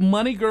book,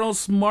 Money Girl,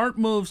 Smart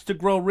Moves to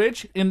Grow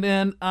Rich. And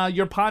then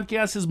your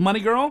podcast is Money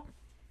Girl?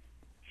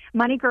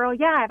 Money Girl,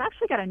 yeah. I've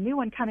actually got a new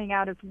one coming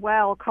out as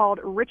well called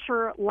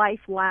Richer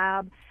Life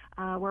Lab,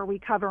 where we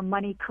cover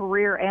money,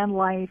 career, and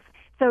life.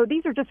 So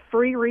these are just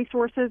free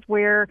resources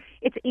where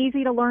it's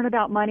easy to learn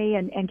about money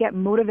and get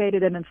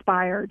motivated and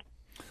inspired.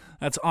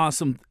 That's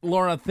awesome.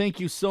 Laura,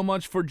 thank you so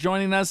much for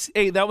joining us.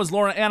 Hey, that was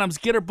Laura Adams.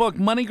 Get her book,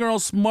 Money Girl,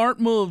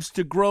 Smart Moves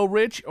to Grow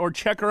Rich, or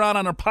check her out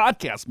on her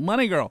podcast,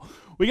 Money Girl.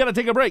 We got to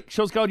take a break.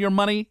 Show's called Your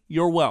Money,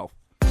 Your Wealth.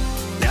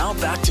 Now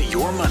back to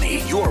Your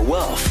Money, Your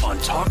Wealth on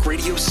Talk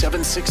Radio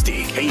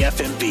 760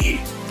 KFMB.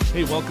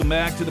 Hey, welcome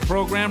back to the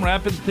program.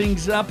 Wrapping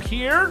things up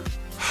here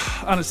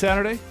on a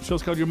Saturday.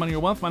 Show's called Your Money, Your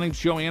Wealth. My name's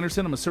Joe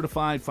Anderson. I'm a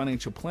certified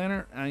financial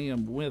planner. I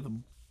am with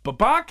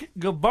Babak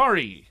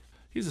Gabari.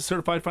 He's a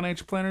certified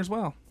financial planner as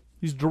well.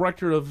 He's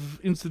director of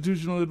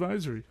institutional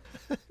advisory.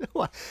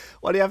 Why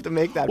do you have to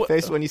make that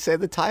face when you say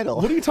the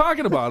title? What are you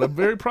talking about? I'm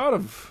very proud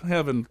of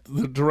having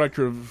the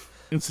director of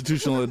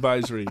institutional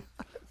advisory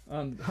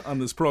on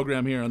this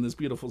program here on this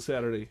beautiful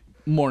Saturday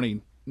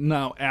morning,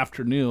 now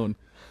afternoon.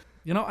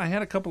 I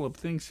had a couple of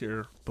things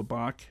here,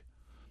 Babak,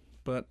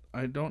 but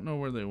I don't know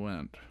where they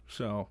went.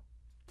 So,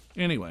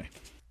 anyway,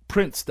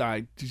 Prince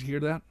died. Did you hear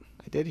that?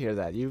 I did hear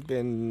that. You've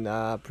been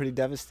pretty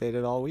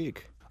devastated all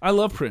week. I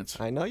love Prince.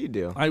 I know you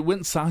do. I went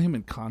and saw him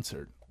in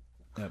concert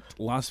at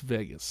Las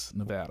Vegas,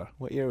 Nevada.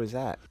 What year was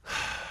that?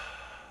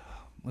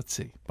 Let's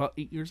see. About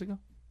 8 years ago?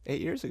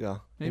 8 years ago.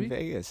 Maybe? In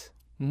Vegas.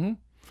 Mm-hmm.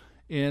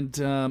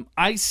 And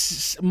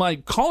my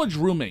college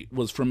roommate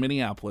was from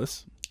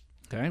Minneapolis.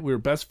 Okay, we were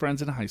best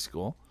friends in high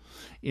school.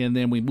 And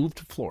then we moved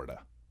to Florida.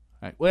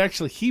 Right. Well,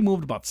 actually, he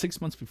moved about 6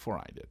 months before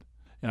I did.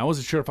 And I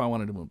wasn't sure if I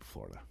wanted to move to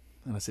Florida.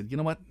 And I said, you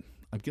know what?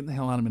 I'm getting the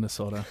hell out of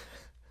Minnesota.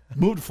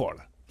 Moved to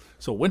Florida.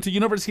 So went to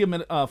University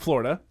of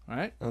Florida, all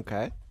right?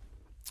 Okay.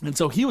 And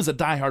so he was a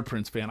diehard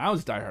Prince fan. I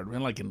was a diehard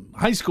fan. Like in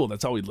high school,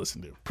 that's all we'd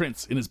listen to.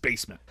 Prince in his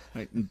basement,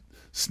 right? And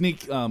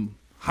sneak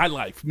High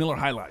Life, Miller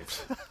High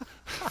Lifes.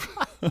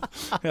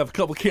 Have a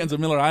couple cans of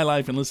Miller High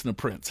Life and listen to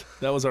Prince.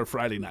 That was our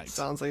Friday nights.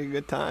 Sounds like a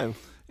good time.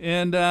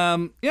 And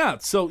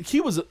so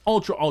he was an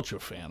ultra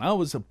fan. I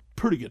was a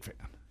pretty good fan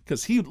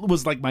because he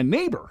was like my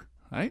neighbor,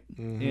 right?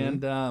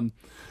 Mm-hmm. And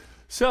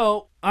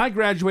So I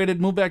graduated,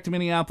 moved back to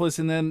Minneapolis,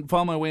 and then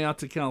found my way out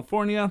to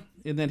California.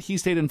 And then he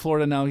stayed in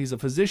Florida. Now he's a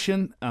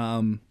physician.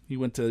 He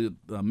went to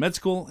med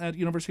school at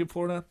University of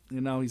Florida,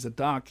 and now he's a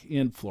doc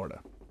in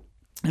Florida.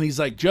 And he's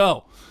like,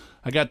 Joe,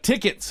 I got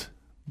tickets,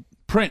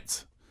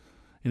 Prince.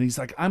 And he's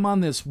like, I'm on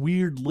this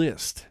weird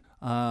list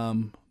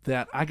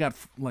that I got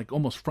like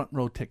almost front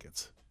row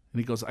tickets.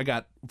 And he goes, I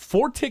got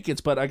 4 tickets,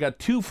 but I got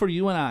 2 for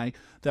you and I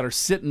that are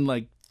sitting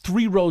like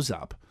 3 rows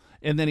up.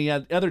 And then he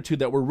had other 2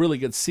 that were really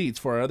good seats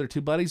for our other 2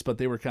 buddies, but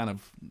they were kind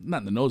of, not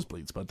in the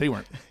nosebleeds, but they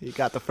weren't. You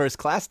got the first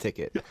class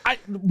ticket.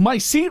 My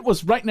seat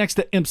was right next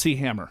to MC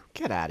Hammer.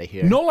 Get out of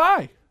here. No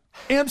lie.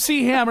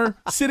 MC Hammer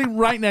sitting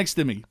right next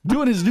to me,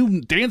 doing his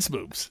new dance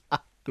moves.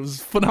 It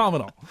was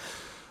phenomenal.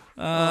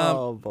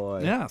 Oh,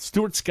 boy. Yeah,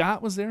 Stuart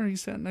Scott was there. He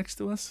sat next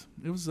to us.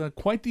 It was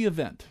quite the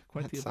event.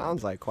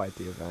 Sounds like quite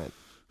the event.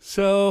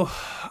 So,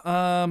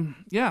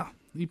 yeah,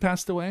 he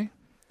passed away.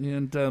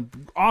 And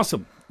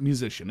awesome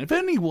musician. If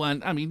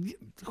anyone, I mean,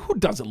 who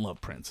doesn't love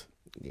Prince?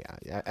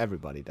 Yeah,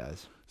 everybody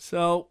does.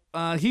 So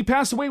he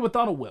passed away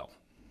without a will.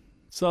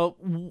 So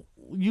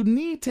you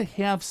need to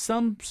have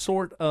some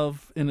sort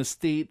of an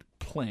estate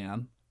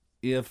plan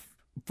if,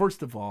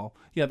 first of all,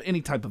 you have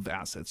any type of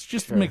assets.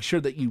 Just to make sure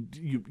that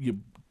you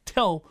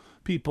tell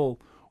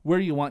people where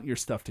you want your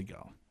stuff to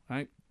go,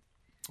 right?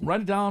 Write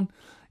it down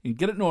and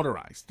get it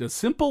notarized. A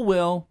simple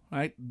will,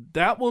 right?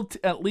 That will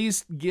at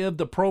least give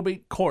the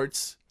probate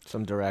courts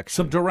some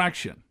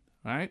direction,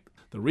 right?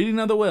 The reading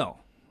of the will,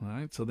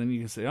 right? So then you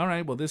can say, all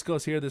right, well, this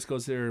goes here, this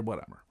goes there,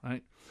 whatever,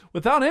 right?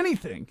 Without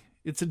anything,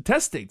 it's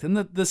intestate, and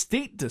the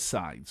state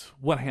decides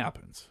what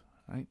happens,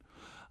 right?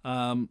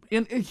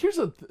 And here's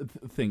a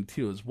thing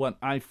too, is what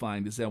I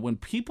find is that when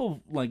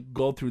people like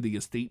go through the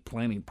estate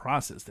planning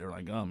process, they're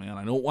like, oh man,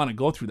 I don't want to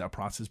go through that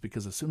process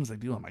because as soon as I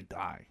do, I might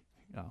die.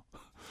 You know?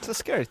 It's a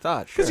scary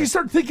thought. Because you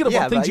start thinking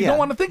about things you don't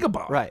want to think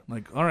about. Right.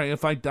 Like, all right,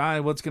 if I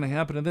die, what's going to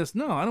happen to this?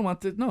 No, I don't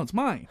want to. No, it's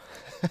mine.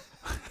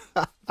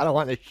 I don't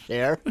want to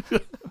share.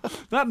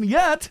 Not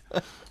yet.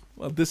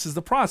 Well, this is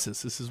the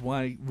process. This is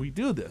why we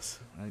do this.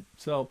 Right.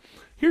 So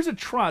here's a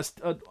trust.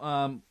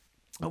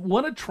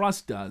 What a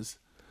trust does,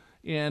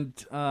 and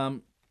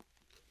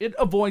it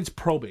avoids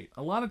probate.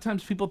 A lot of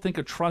times people think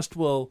a trust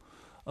will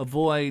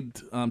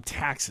avoid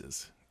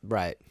taxes.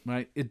 Right.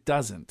 It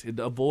doesn't. It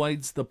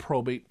avoids the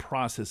probate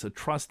process. A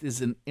trust is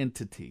an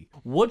entity.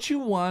 What you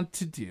want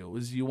to do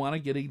is you want to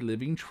get a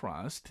living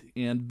trust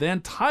and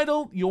then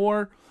title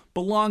your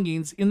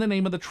belongings in the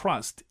name of the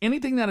trust.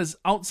 Anything that is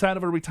outside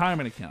of a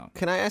retirement account.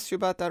 Can I ask you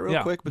about that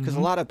real quick? Because a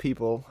lot of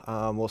people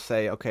will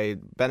say, okay,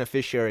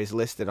 beneficiaries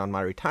listed on my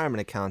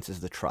retirement accounts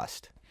is the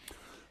trust.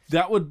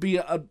 That would be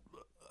a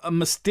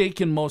mistake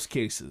in most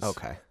cases.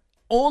 Okay.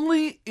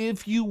 Only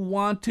if you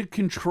want to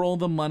control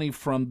the money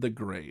from the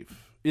grave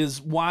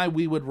is why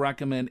we would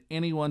recommend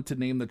anyone to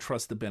name the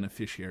trust the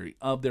beneficiary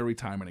of their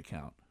retirement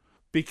account.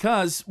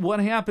 Because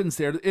what happens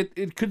there,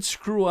 it could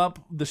screw up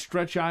the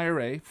stretch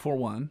IRA, for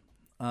one.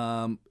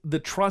 The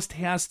trust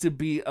has to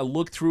be a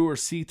look-through or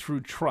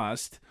see-through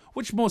trust,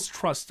 which most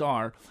trusts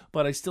are,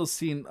 but I still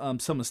see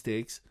some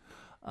mistakes.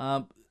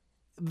 All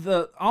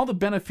the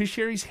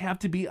beneficiaries have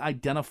to be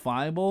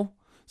identifiable.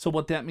 So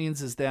what that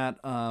means is that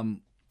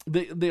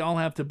they all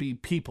have to be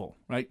people,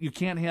 right? You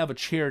can't have a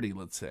charity,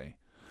 let's say.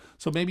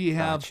 So maybe you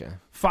have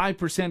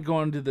 5%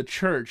 going to the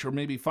church, or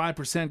maybe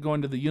 5%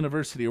 going to the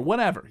university, or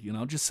whatever,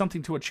 just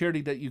something to a charity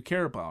that you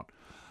care about.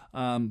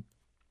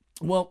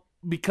 Well,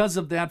 because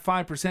of that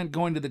 5%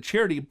 going to the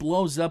charity, it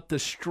blows up the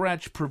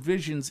stretch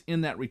provisions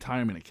in that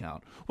retirement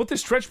account. What the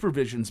stretch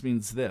provisions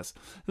means this.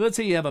 Let's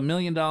say you have $1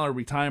 million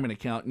retirement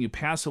account and you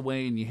pass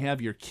away and you have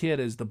your kid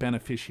as the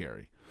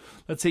beneficiary.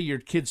 Let's say your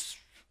kid's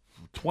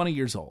 20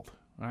 years old,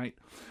 all right?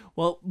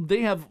 Well,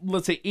 they have,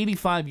 let's say,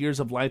 85 years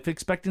of life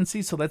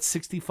expectancy, so that's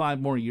 65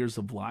 more years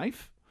of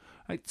life.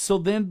 Right? So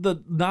then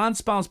the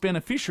non-spouse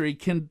beneficiary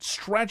can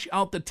stretch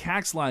out the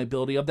tax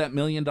liability of that $1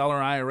 million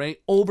IRA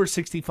over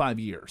 65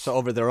 years. So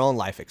over their own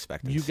life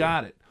expectancy. You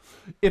got it.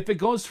 If it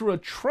goes through a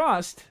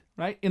trust,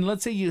 right, and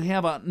let's say you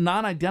have a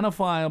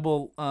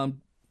non-identifiable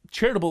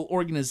charitable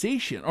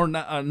organization, or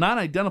a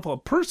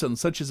non-identifiable person,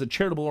 such as a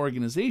charitable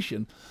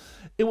organization,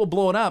 it will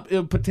blow it up.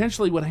 It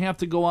potentially would have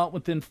to go out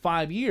within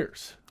 5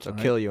 years. So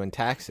kill you in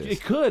taxes.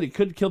 It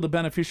could kill the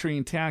beneficiary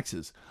in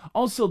taxes.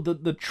 Also,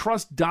 the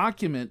trust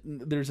document,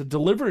 there's a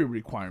delivery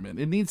requirement.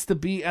 It needs to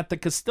be at the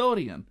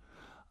custodian.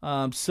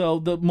 So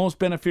the most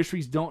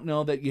beneficiaries don't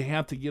know that you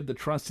have to give the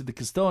trust to the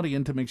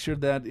custodian to make sure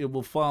that it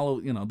will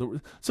follow,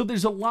 so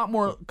there's a lot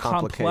more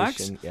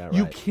complex. Yeah, right.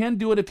 You can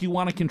do it if you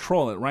want to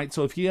control it, right?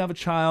 So if you have a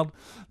child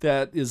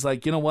that is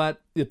like, you know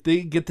what, if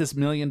they get this $1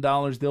 million,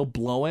 they'll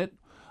blow it.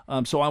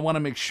 So I want to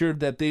make sure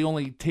that they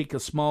only take a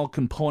small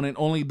component,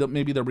 only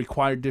maybe the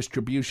required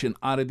distribution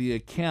out of the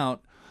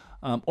account,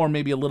 or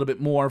maybe a little bit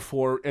more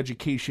for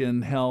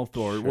education, health,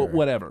 or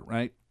whatever,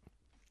 right?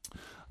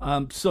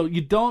 So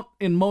you don't,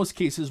 in most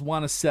cases,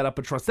 want to set up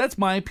a trust. That's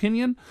my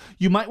opinion.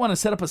 You might want to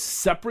set up a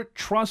separate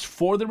trust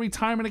for the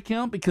retirement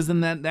account, because then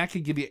that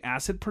could give you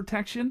asset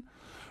protection.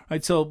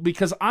 Right, so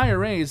because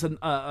IRA is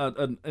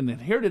an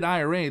inherited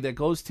IRA that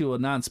goes to a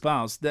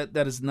non-spouse, that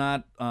is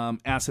not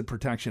asset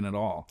protection at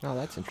all. Oh,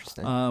 that's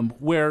interesting.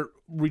 Where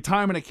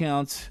retirement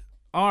accounts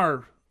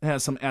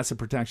has some asset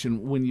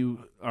protection when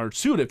you are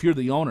sued if you're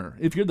the owner.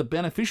 If you're the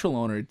beneficial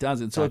owner, it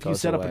doesn't. So if you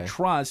set up a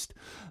trust,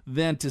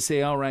 then to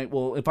say, all right,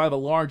 well, if I have a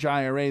large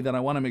IRA that I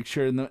want to make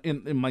sure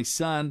in my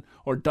son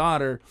or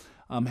daughter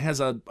has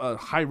a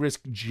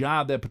high-risk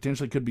job that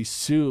potentially could be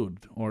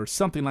sued or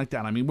something like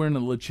that. I mean, we're in a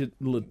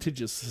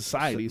litigious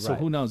society, so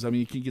who knows? I mean,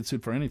 you can get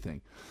sued for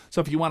anything.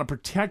 So if you want to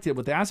protect it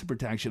with asset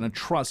protection, a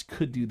trust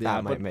could do that.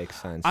 That might make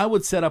sense. I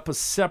would set up a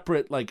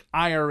separate like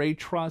IRA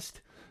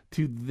trust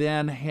to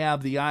then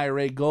have the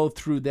IRA go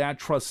through that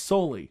trust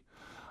solely.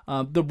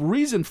 The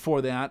reason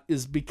for that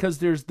is because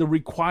there's the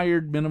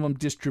required minimum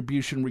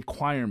distribution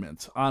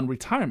requirements on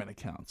retirement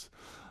accounts.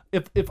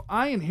 If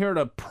I inherit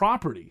a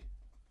property,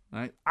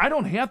 right, I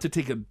don't have to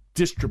take a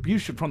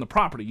distribution from the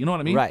property. You know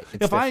what I mean? Right.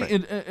 If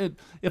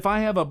I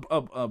have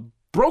a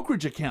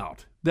brokerage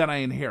account that I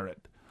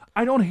inherit,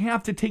 I don't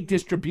have to take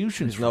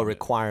distributions. There's no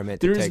requirement.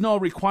 There is no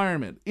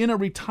requirement. In a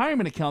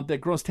retirement account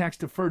that grows tax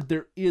deferred,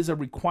 there is a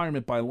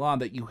requirement by law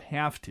that you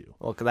have to.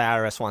 Well, because the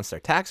IRS wants their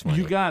tax money.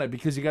 You got it,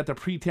 because you got the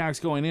pre-tax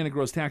going in, it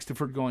grows tax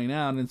deferred going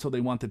out, and so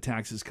they want the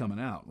taxes coming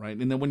out, right?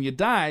 And then when you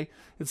die,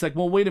 it's like,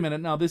 well, wait a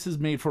minute, now this is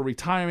made for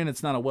retirement.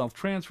 It's not a wealth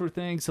transfer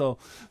thing. So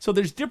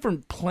there's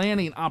different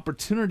planning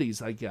opportunities,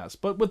 I guess.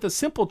 But with a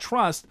simple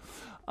trust,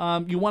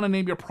 you want to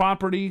name your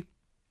property.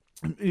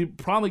 You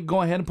probably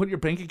go ahead and put your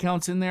bank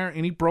accounts in there,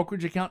 any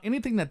brokerage account,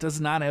 anything that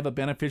does not have a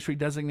beneficiary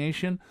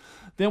designation.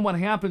 Then what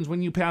happens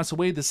when you pass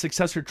away, the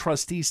successor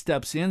trustee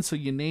steps in. So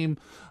you name,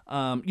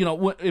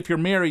 if you're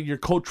married, you're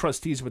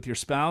co-trustees with your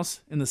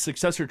spouse. And the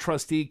successor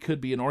trustee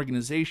could be an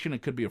organization.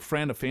 It could be a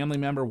friend, a family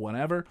member,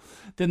 whatever.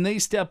 Then they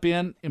step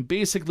in and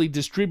basically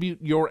distribute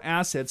your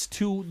assets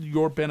to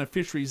your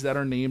beneficiaries that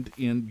are named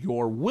in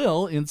your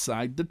will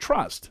inside the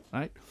trust,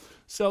 right?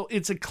 So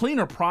it's a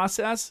cleaner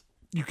process.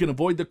 You can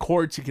avoid the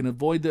courts. You can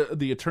avoid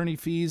the attorney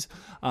fees.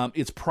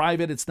 It's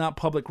private. It's not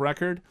public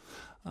record.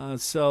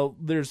 So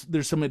there's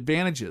some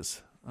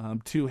advantages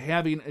to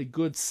having a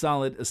good,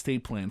 solid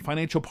estate plan.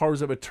 Financial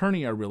powers of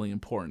attorney are really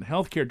important.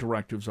 Healthcare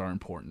directives are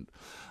important.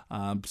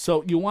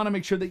 So you want to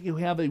make sure that you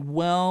have a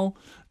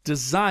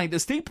well-designed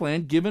estate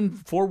plan given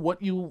for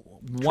what you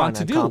want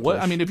to do.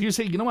 If you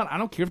say, you know what, I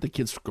don't care if the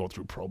kids go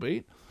through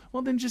probate.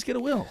 Well, then just get a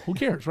will. Who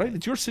cares, right?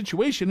 It's your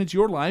situation. It's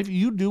your life.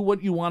 You do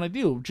what you want to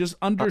do. Just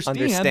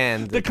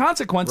understand the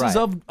consequences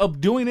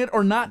of doing it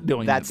or not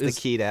doing it. That's the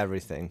key to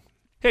everything.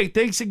 Hey,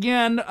 thanks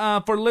again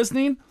for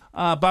listening.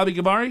 Bobby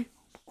Gavari,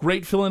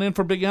 great filling in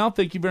for Big Al.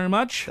 Thank you very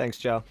much. Thanks,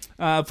 Joe.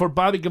 For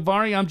Bobby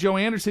Gavari, I'm Joe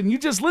Anderson. You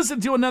just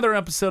listened to another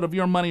episode of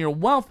Your Money or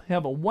Wealth.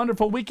 Have a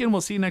wonderful weekend.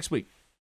 We'll see you next week.